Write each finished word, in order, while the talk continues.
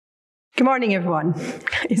Good morning, everyone.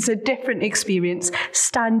 It's a different experience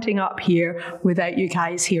standing up here without you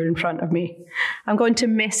guys here in front of me. I'm going to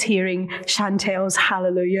miss hearing Chantel's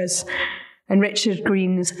hallelujahs and Richard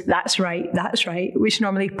Green's that's right, which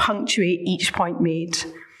normally punctuate each point made.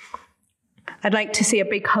 I'd like to say a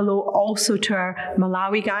big hello also to our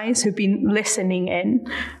Malawi guys who've been listening in.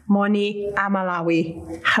 Moni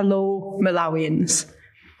Amalawi. Hello, Malawians.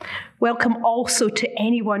 Welcome also to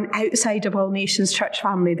anyone outside of All Nations Church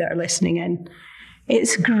family that are listening in.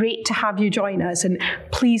 It's great to have you join us, and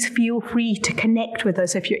please feel free to connect with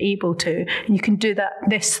us if you're able to, and you can do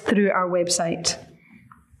this through our website.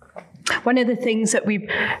 One of the things that we've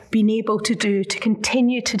been able to do to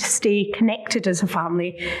continue to stay connected as a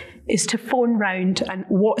family is to phone round and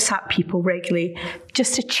WhatsApp people regularly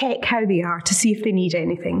just to check how they are, to see if they need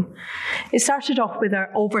anything. It started off with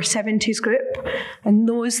our over 70s group and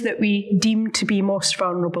those that we deemed to be most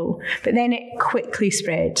vulnerable, but then it quickly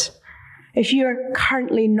spread. If you're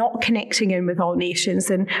currently not connecting in with All Nations,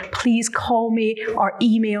 then please call me or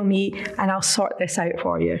email me and I'll sort this out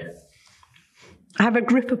for you. I have a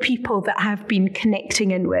group of people that I've been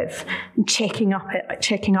connecting in with and checking up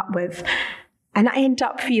with. And I end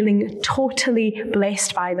up feeling totally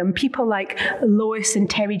blessed by them. People like Lois and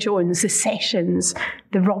Terry Jones, the Sessions,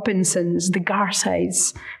 the Robinsons, the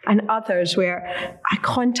Garsides, and others where I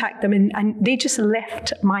contact them and they just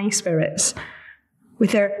lift my spirits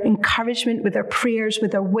with their encouragement, with their prayers,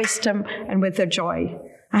 with their wisdom, and with their joy.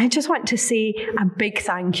 I just want to say a big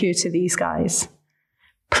thank you to these guys.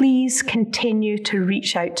 Please continue to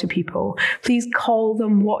reach out to people. Please call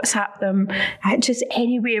them, WhatsApp them, just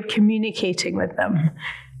any way of communicating with them.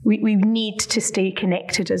 We need to stay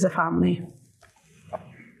connected as a family.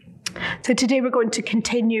 So today we're going to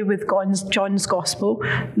continue with John's Gospel,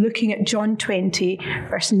 looking at John 20,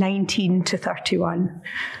 verse 19 to 31.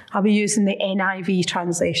 I'll be using the NIV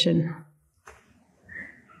translation.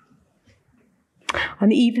 On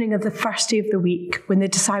the evening of the first day of the week, when the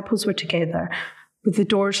disciples were together, with the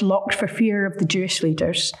doors locked for fear of the Jewish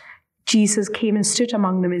leaders, Jesus came and stood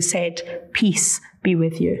among them and said, "Peace be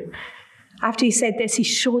with you." After he said this, he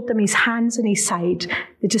showed them his hands and his side.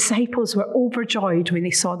 The disciples were overjoyed when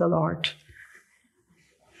they saw the Lord.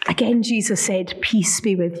 Again, Jesus said, "Peace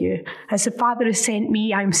be with you. As the Father has sent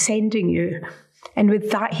me, I am sending you." And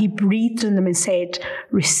with that, he breathed on them and said,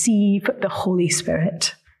 "Receive the Holy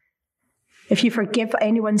Spirit. If you forgive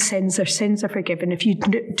anyone's sins, their sins are forgiven. If you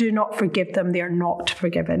do not forgive them, they are not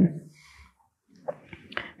forgiven."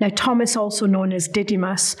 Now, Thomas, also known as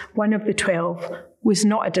Didymus, one of the 12, was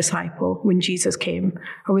not a disciple when Jesus came,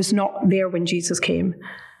 or was not there when Jesus came.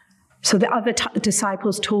 So the other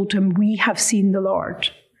disciples told him, "We have seen the Lord."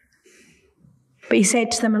 But he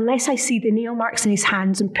said to them, "Unless I see the nail marks in his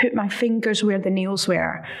hands and put my fingers where the nails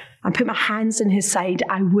were and put my hands in his side,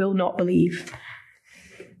 I will not believe."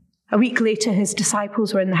 A week later, his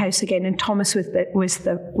disciples were in the house again, and Thomas was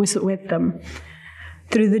with them.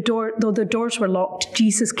 Though the doors were locked,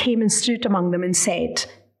 Jesus came and stood among them and said,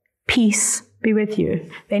 "Peace be with you."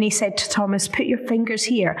 Then he said to Thomas, "Put your fingers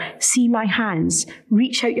here. See my hands.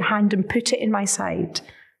 Reach out your hand and put it in my side.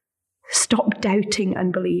 Stop doubting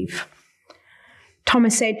and believe."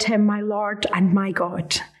 Thomas said to him, "My Lord and my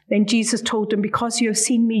God." Then Jesus told him, "Because you have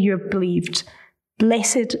seen me, you have believed.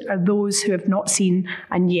 Blessed are those who have not seen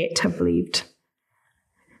and yet have believed."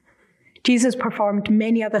 Jesus performed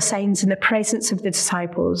many other signs in the presence of the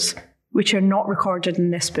disciples, which are not recorded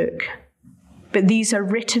in this book. But these are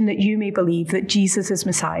written that you may believe that Jesus is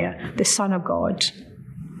Messiah, the Son of God,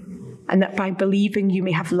 and that by believing you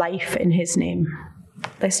may have life in his name.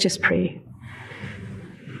 Let's just pray.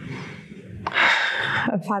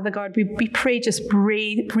 Father God, we pray, just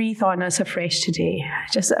breathe on us afresh today.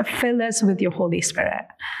 Just fill us with your Holy Spirit.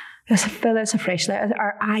 Just fill us afresh. Let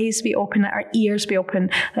our eyes be open, let our ears be open,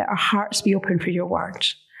 let our hearts be open for your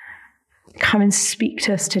word. Come and speak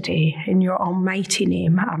to us today in your almighty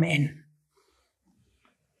name. Amen.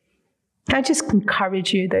 I just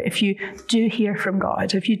encourage you that if you do hear from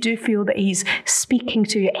God, if you do feel that he's speaking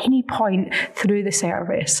to you at any point through the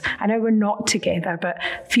service, I know we're not together, but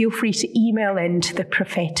feel free to email into the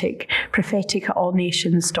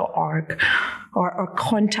prophetic@allnations.org, or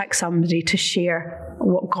contact somebody to share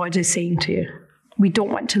what God is saying to you. We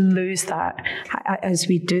don't want to lose that as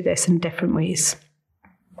we do this in different ways.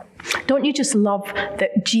 Don't you just love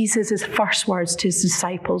that Jesus' first words to his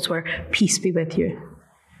disciples were, "Peace be with you"?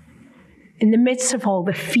 In the midst of all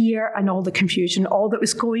the fear and all the confusion, all that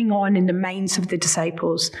was going on in the minds of the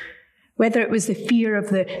disciples, whether it was the fear of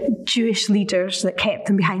the Jewish leaders that kept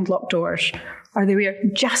them behind locked doors, or they were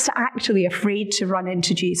just actually afraid to run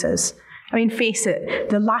into Jesus, I mean, face it,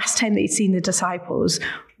 the last time that he'd seen the disciples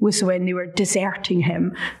was when they were deserting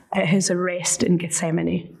him at his arrest in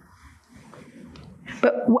Gethsemane.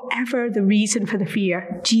 But whatever the reason for the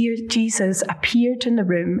fear, Jesus appeared in the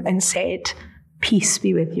room and said, "Peace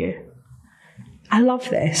be with you." I love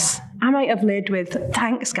this. I might have led with,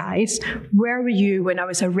 "Thanks, guys. Where were you when I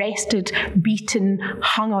was arrested, beaten,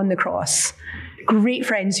 hung on the cross? Great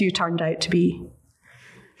friends you turned out to be."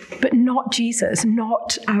 But not Jesus,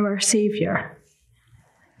 not our Saviour.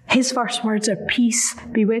 His first words are, "Peace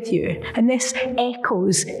be with you." And this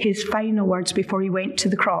echoes his final words before he went to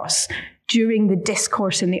the cross, during the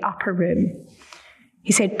discourse in the upper room.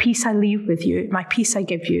 He said, "Peace I leave with you, my peace I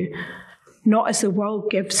give you. Not as the world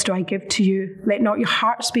gives do I give to you. Let not your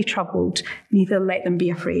hearts be troubled, neither let them be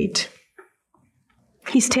afraid."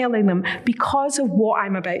 He's telling them, because of what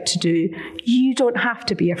I'm about to do, you don't have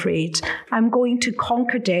to be afraid. I'm going to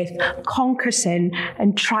conquer death, conquer sin,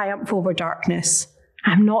 and triumph over darkness.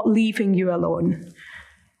 I'm not leaving you alone.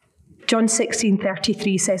 John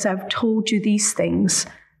 16:33 says, "I've told you these things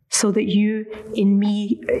so that you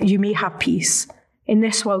may have peace. In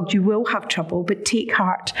this world you will have trouble, but take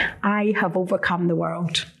heart, I have overcome the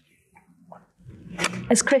world."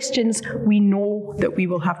 As Christians, we know that we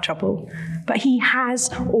will have trouble, but he has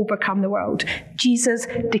overcome the world. Jesus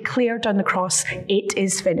declared on the cross, "It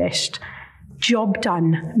is finished." Job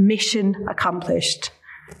done, mission accomplished.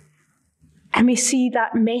 And we see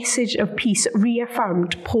that message of peace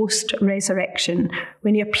reaffirmed post-resurrection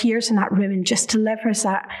when he appears in that room and just delivers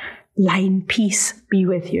that line, "Peace be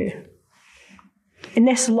with you." In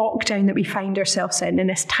this lockdown that we find ourselves in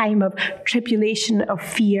this time of tribulation, of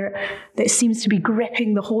fear that seems to be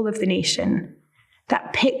gripping the whole of the nation,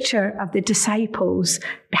 that picture of the disciples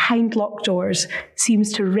behind locked doors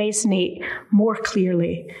seems to resonate more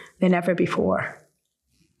clearly than ever before.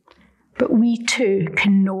 But we too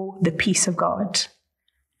can know the peace of God.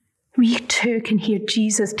 We too can hear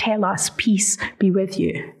Jesus tell us, "Peace be with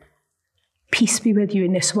you. Peace be with you.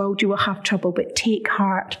 In this world you will have trouble, but take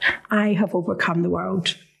heart, I have overcome the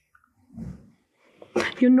world."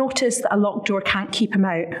 You'll notice that a locked door can't keep him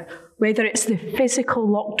out, whether it's the physical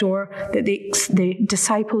locked door that the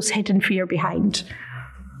disciples hid in fear behind,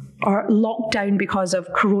 or locked down because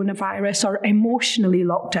of coronavirus, or emotionally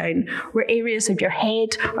locked down, where areas of your head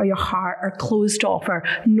or your heart are closed off or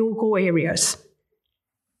no-go areas.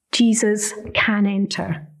 Jesus can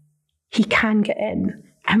enter. He can get in.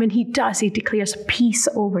 And when he does, he declares peace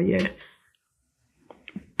over you.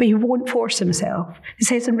 But he won't force himself. It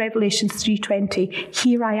says in Revelation 3:20,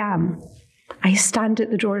 "Here I am. I stand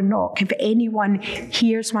at the door and knock. If anyone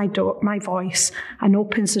hears my voice and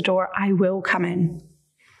opens the door, I will come in."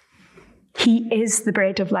 He is the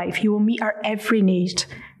bread of life. He will meet our every need.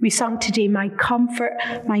 We sung today, "My comfort,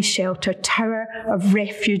 my shelter, tower of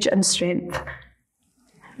refuge and strength."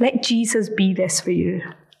 Let Jesus be this for you.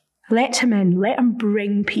 Let him in. Let him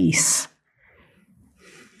bring peace.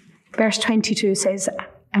 Verse 22 says,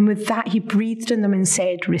 "And with that he breathed on them and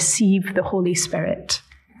said, 'Receive the Holy Spirit.'"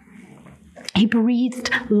 He breathed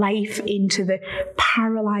life into the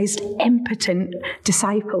paralyzed, impotent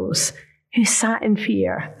disciples who sat in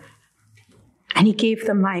fear. And he gave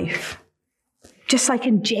them life. Just like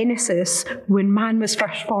in Genesis, when man was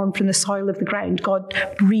first formed from the soil of the ground, God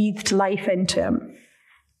breathed life into him.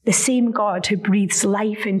 The same God who breathes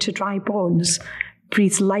life into dry bones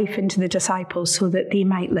breathes life into the disciples so that they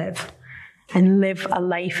might live and live a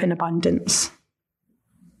life in abundance.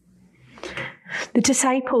 The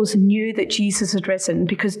disciples knew that Jesus had risen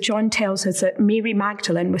because John tells us that Mary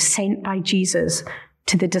Magdalene was sent by Jesus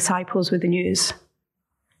to the disciples with the news.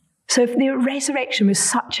 So if the resurrection was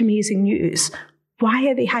such amazing news, why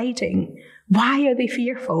are they hiding? Why are they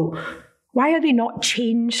fearful? Why are they not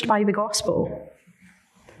changed by the gospel?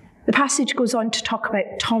 The passage goes on to talk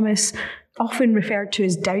about Thomas, often referred to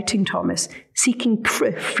as Doubting Thomas, seeking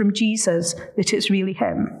proof from Jesus that it's really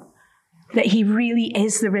him, that he really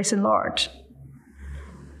is the risen Lord.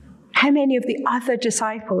 How many of the other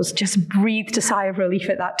disciples just breathed a sigh of relief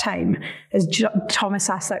at that time as Thomas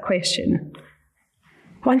asked that question?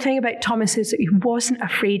 One thing about Thomas is that he wasn't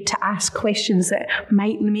afraid to ask questions that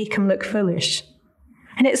might make him look foolish.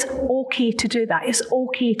 And it's okay to do that. It's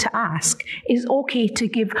okay to ask. It's okay to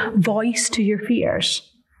give voice to your fears.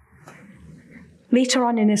 Later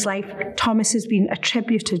on in his life, Thomas has been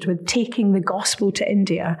attributed with taking the gospel to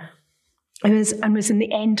India and was in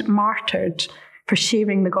the end martyred for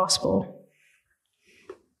sharing the gospel.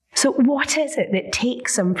 So what is it that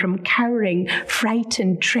takes him from cowering,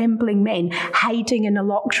 frightened, trembling men hiding in a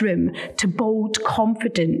locked room to bold,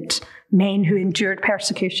 confident men who endured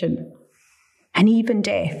persecution? and even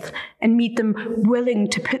death, and made them willing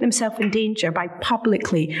to put themselves in danger by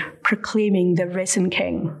publicly proclaiming the risen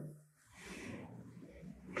King.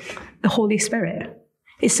 The Holy Spirit.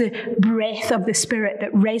 It's the breath of the Spirit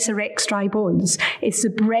that resurrects dry bones. It's the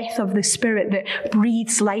breath of the Spirit that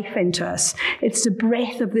breathes life into us. It's the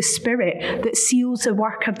breath of the Spirit that seals the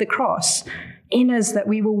work of the cross in us, that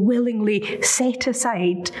we will willingly set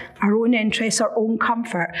aside our own interests, our own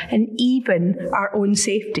comfort, and even our own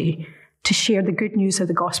safety to share the good news of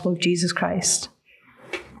the gospel of Jesus Christ.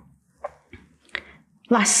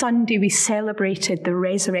 Last Sunday, we celebrated the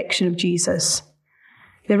resurrection of Jesus.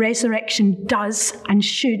 The resurrection does and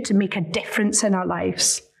should make a difference in our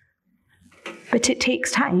lives. But it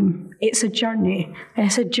takes time. It's a journey. And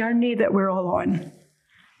it's a journey that we're all on.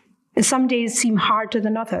 And some days seem harder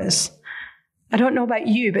than others. I don't know about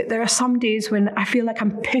you, but there are some days when I feel like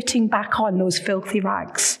I'm putting back on those filthy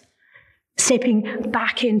rags, stepping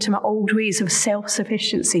back into my old ways of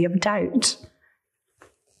self-sufficiency, of doubt.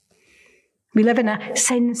 We live in a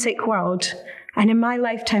sin-sick world, and in my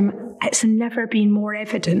lifetime, it's never been more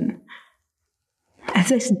evident. As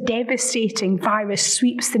this devastating virus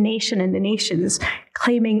sweeps the nation and the nations,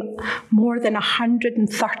 claiming more than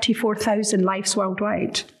 134,000 lives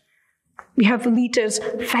worldwide. We have leaders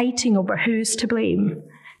fighting over who's to blame.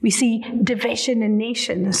 We see division in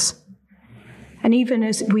nations. And even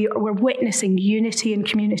as we're witnessing unity in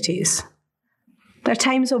communities. There are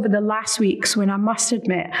times over the last weeks when I must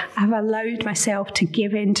admit I've allowed myself to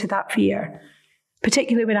give in to that fear,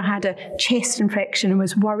 particularly when I had a chest infection and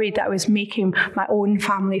was worried that I was making my own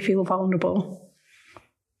family feel vulnerable.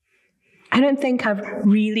 I don't think I've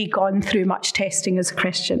really gone through much testing as a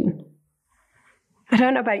Christian. I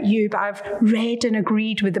don't know about you, but I've read and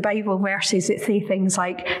agreed with the Bible verses that say things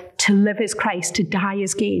like, to live is Christ, to die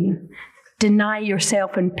is gain. Deny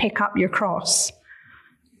yourself and pick up your cross.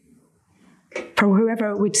 For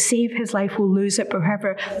whoever would save his life will lose it, but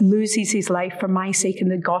whoever loses his life for my sake and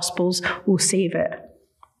the gospel's will save it.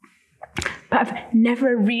 But I've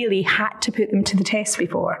never really had to put them to the test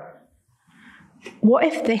before. What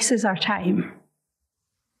if this is our time?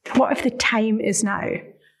 What if the time is now?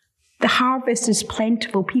 The harvest is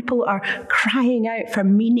plentiful. People are crying out for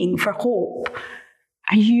meaning, for hope.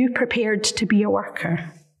 Are you prepared to be a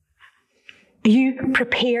worker? Are you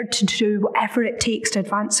prepared to do whatever it takes to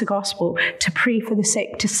advance the gospel, to pray for the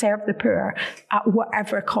sick, to serve the poor at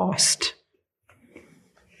whatever cost?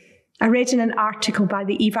 I read in an article by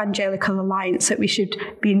the Evangelical Alliance that we should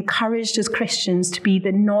be encouraged as Christians to be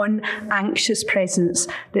the non-anxious presence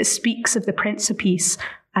that speaks of the Prince of Peace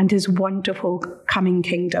and his wonderful coming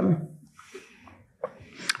kingdom.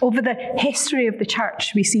 Over the history of the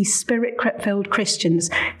church, we see spirit-filled Christians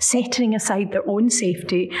setting aside their own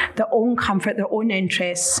safety, their own comfort, their own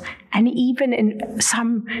interests, and even in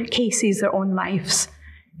some cases, their own lives,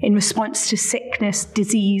 in response to sickness,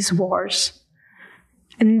 disease, wars.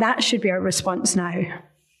 And that should be our response now.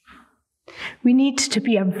 We need to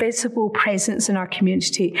be a visible presence in our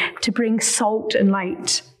community, to bring salt and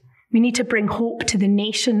light. We need to bring hope to the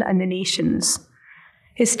nation and the nations.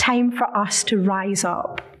 It's time for us to rise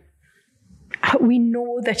up. We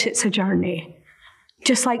know that it's a journey,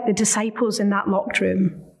 just like the disciples in that locked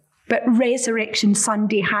room. But Resurrection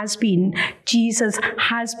Sunday has been. Jesus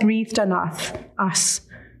has breathed on us.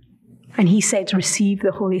 And he said, receive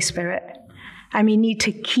the Holy Spirit. And we need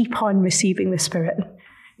to keep on receiving the Spirit.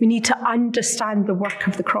 We need to understand the work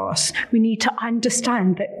of the cross. We need to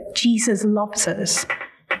understand that Jesus loves us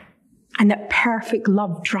and that perfect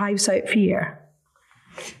love drives out fear.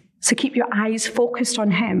 So keep your eyes focused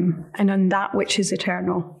on him and on that which is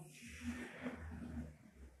eternal.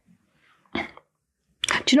 Do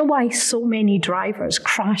you know why so many drivers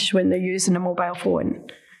crash when they're using a mobile phone?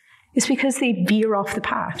 It's because they veer off the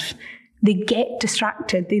path. They get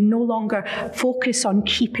distracted. They no longer focus on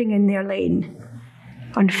keeping in their lane,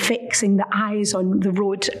 on fixing the eyes on the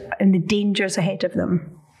road and the dangers ahead of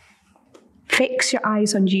them. Fix your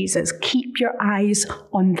eyes on Jesus. Keep your eyes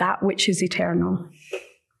on that which is eternal.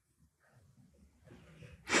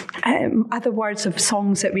 Other words of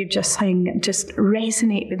songs that we've just sang just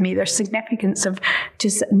resonate with me. Their significance of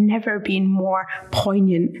just never been more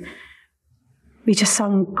poignant. We just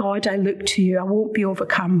sung, God, I look to you. I won't be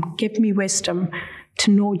overcome. Give me wisdom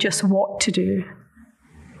to know just what to do.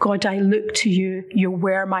 God, I look to you. You're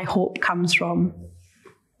where my hope comes from.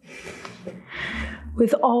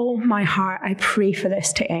 With all my heart, I pray for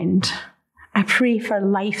this to end. I pray for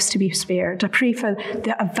lives to be spared. I pray for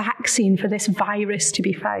a vaccine for this virus to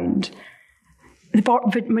be found.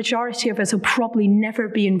 The majority of us will probably never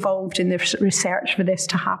be involved in the research for this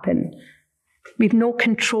to happen. We have no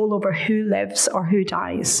control over who lives or who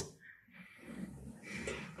dies.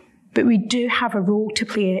 But we do have a role to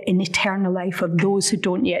play in eternal life of those who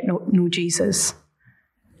don't yet know Jesus.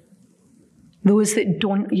 Those that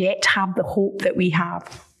don't yet have the hope that we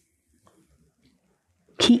have.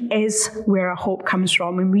 He is where our hope comes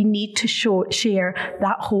from, and we need to share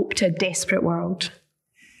that hope to a desperate world.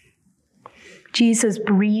 Jesus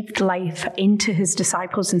breathed life into his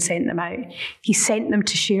disciples and sent them out. He sent them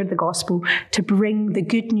to share the gospel, to bring the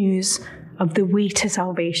good news of the way to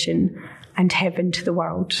salvation and heaven to the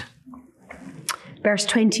world. Verse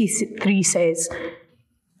 23 says,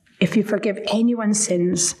 if you forgive anyone's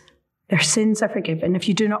sins, their sins are forgiven. If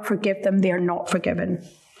you do not forgive them, they are not forgiven.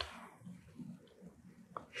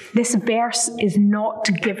 This verse is not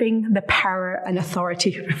giving the power and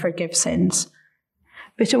authority to forgive sins.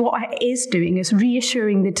 But what it is doing is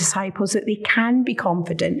reassuring the disciples that they can be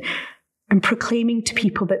confident and proclaiming to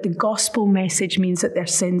people that the gospel message means that their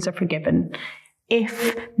sins are forgiven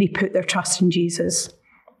if they put their trust in Jesus.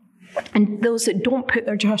 And those that don't put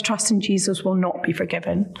their trust in Jesus will not be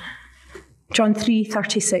forgiven. John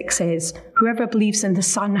 3:36 says, whoever believes in the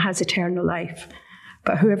Son has eternal life,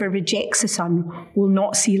 but whoever rejects the Son will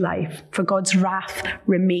not see life, for God's wrath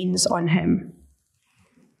remains on him.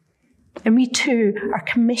 And we too are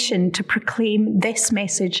commissioned to proclaim this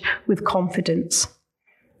message with confidence.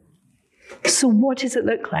 So what does it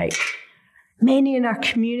look like? Many in our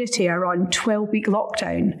community are on 12-week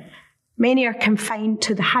lockdown. Many are confined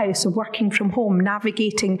to the house or working from home,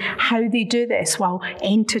 navigating how they do this while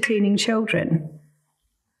entertaining children.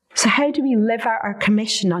 So how do we live out our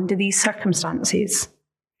commission under these circumstances?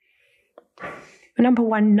 Number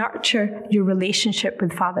one, nurture your relationship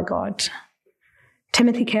with Father God.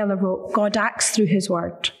 Timothy Keller wrote, God acts through his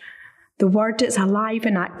word. The word is alive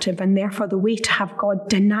and active, and therefore the way to have God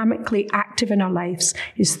dynamically active in our lives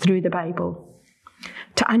is through the Bible.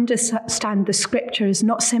 To understand the scripture is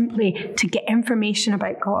not simply to get information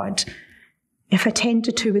about God. If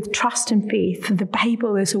attended to with trust and faith, the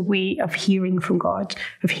Bible is a way of hearing from God,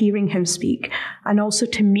 of hearing him speak, and also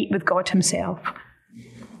to meet with God himself.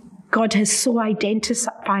 God has so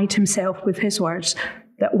identified himself with his words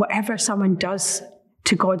that whatever someone does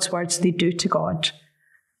to God's words, they do to God.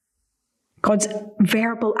 God's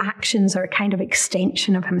verbal actions are a kind of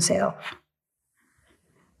extension of himself.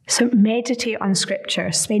 So meditate on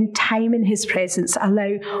scripture, spend time in his presence,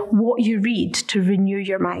 allow what you read to renew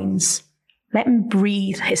your minds. Let him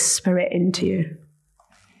breathe his spirit into you.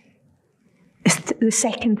 The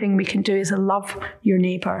second thing we can do is love your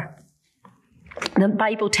neighbour. The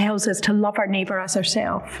Bible tells us to love our neighbour as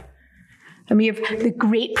ourselves. And we have the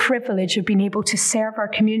great privilege of being able to serve our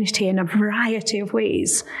community in a variety of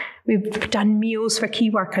ways. We've done meals for key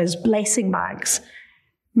workers, blessing bags,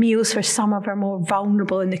 meals for some of our more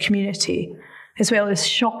vulnerable in the community, as well as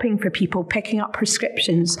shopping for people, picking up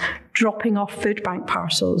prescriptions, dropping off food bank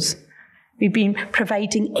parcels. We've been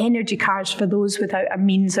providing energy cards for those without a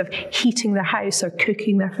means of heating their house or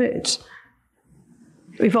cooking their food.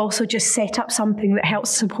 We've also just set up something that helps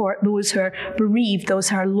support those who are bereaved, those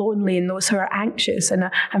who are lonely, and those who are anxious. And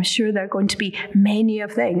I'm sure there are going to be many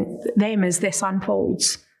of them as this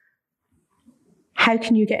unfolds. How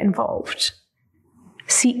can you get involved?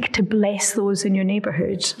 Seek to bless those in your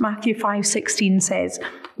neighbourhood. Matthew 5:16 says,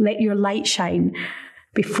 let your light shine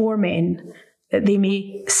before men, that they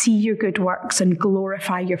may see your good works and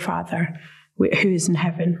glorify your Father who is in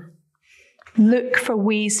heaven. Look for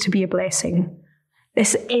ways to be a blessing.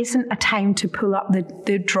 This isn't a time to pull up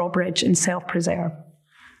the drawbridge and self-preserve.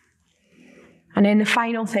 And then the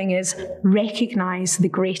final thing is recognise the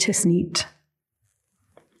greatest need.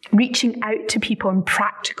 Reaching out to people in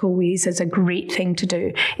practical ways is a great thing to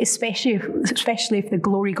do, especially if the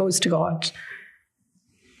glory goes to God.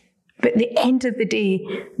 But at the end of the day,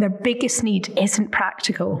 their biggest need isn't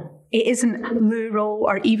practical. It isn't rural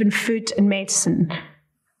or even food and medicine.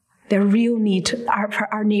 The real need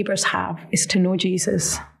our neighbours have is to know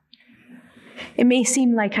Jesus. It may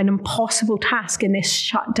seem like an impossible task in this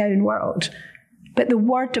shut down world, but the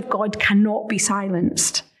word of God cannot be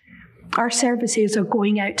silenced. Our services are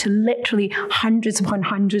going out to literally hundreds upon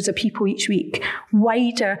hundreds of people each week,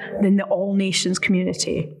 wider than the All Nations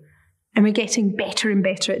community. And we're getting better and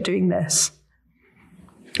better at doing this.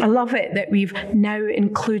 I love it that we've now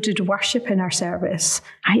included worship in our service.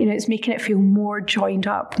 It's making it feel more joined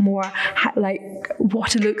up, more like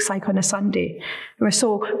what it looks like on a Sunday. And we're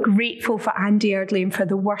so grateful for Andy Eardley and for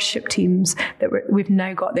the worship teams that we've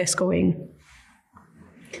now got this going.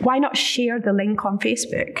 Why not share the link on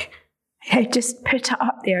Facebook? Just put it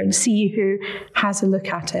up there and see who has a look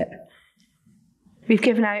at it. We've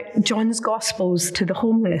given out John's Gospels to the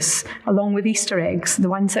homeless, along with Easter eggs, the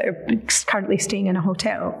ones that are currently staying in a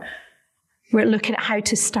hotel. We're looking at how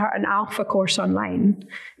to start an Alpha course online.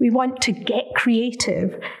 We want to get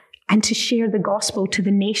creative and to share the gospel to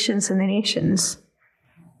the nations and the nations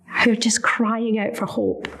who are just crying out for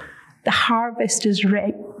hope. The harvest is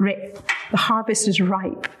ripe. The harvest is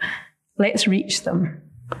ripe. Let's reach them.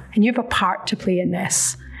 And you have a part to play in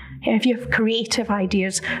this. And if you have creative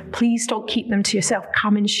ideas, please don't keep them to yourself.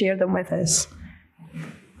 Come and share them with us.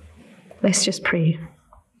 Let's just pray.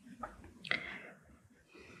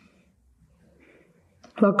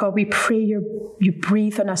 Lord God, we pray you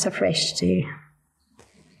breathe on us afresh today.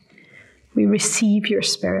 We receive your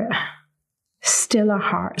Spirit. Still our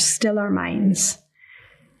hearts, still our minds.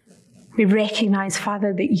 We recognize,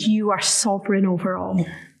 Father, that you are sovereign over all.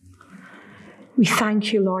 We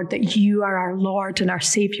thank you, Lord, that you are our Lord and our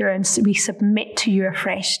Saviour, and we submit to you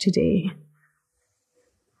afresh today.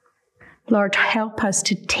 Lord, help us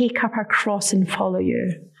to take up our cross and follow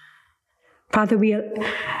you. Father, we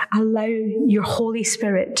allow your Holy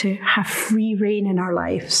Spirit to have free reign in our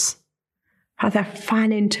lives. Father,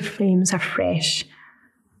 fan into flames afresh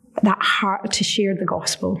that heart to share the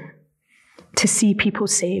gospel, to see people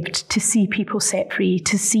saved, to see people set free,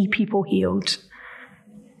 to see people healed.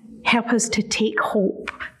 Help us to take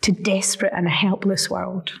hope to desperate and a helpless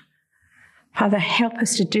world. Father, help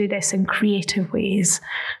us to do this in creative ways,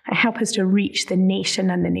 and help us to reach the nation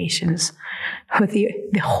and the nations with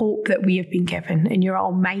the hope that we have been given. In your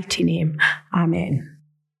almighty name, amen.